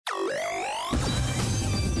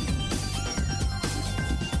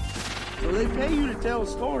Well, they pay you to tell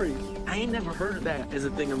stories. I ain't never heard of that as a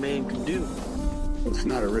thing a man can do. It's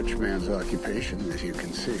not a rich man's occupation, as you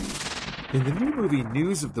can see. In the new movie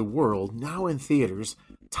News of the World, now in theaters,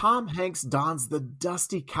 Tom Hanks dons the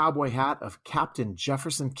dusty cowboy hat of Captain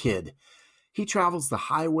Jefferson Kidd. He travels the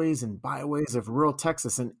highways and byways of rural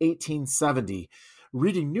Texas in 1870,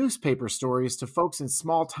 reading newspaper stories to folks in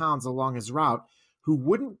small towns along his route who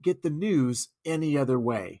wouldn't get the news any other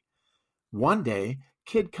way. One day,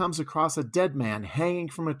 Kidd comes across a dead man hanging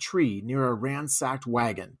from a tree near a ransacked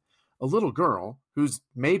wagon. A little girl, who's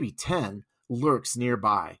maybe 10, lurks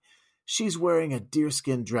nearby. She's wearing a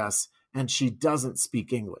deerskin dress, and she doesn't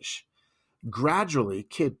speak English. Gradually,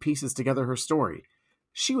 Kidd pieces together her story.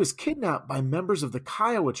 She was kidnapped by members of the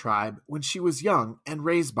Kiowa tribe when she was young and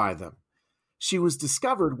raised by them. She was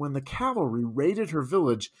discovered when the cavalry raided her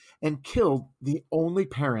village and killed the only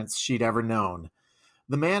parents she'd ever known.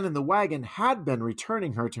 The man in the wagon had been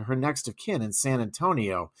returning her to her next of kin in San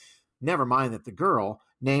Antonio. Never mind that the girl,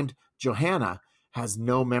 named Johanna, has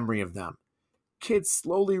no memory of them. Kidd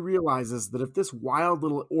slowly realizes that if this wild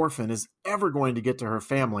little orphan is ever going to get to her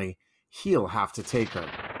family, he'll have to take her.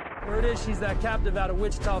 Word is she's that captive out of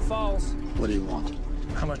Wichita Falls. What do you want?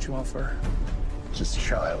 How much you want for her? This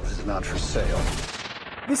child is not for sale.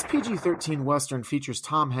 This PG-13 Western features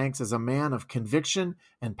Tom Hanks as a man of conviction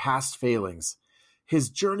and past failings. His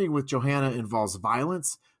journey with Johanna involves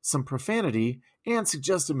violence, some profanity, and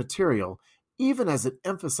suggestive material, even as it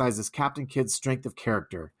emphasizes Captain Kidd's strength of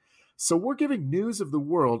character. So we're giving News of the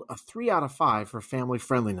World a 3 out of 5 for family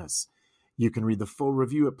friendliness. You can read the full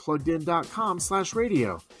review at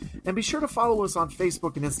pluggedin.com/radio. And be sure to follow us on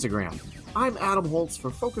Facebook and Instagram. I'm Adam Holtz for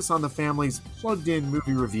Focus on the Family's Plugged In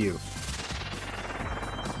Movie Review.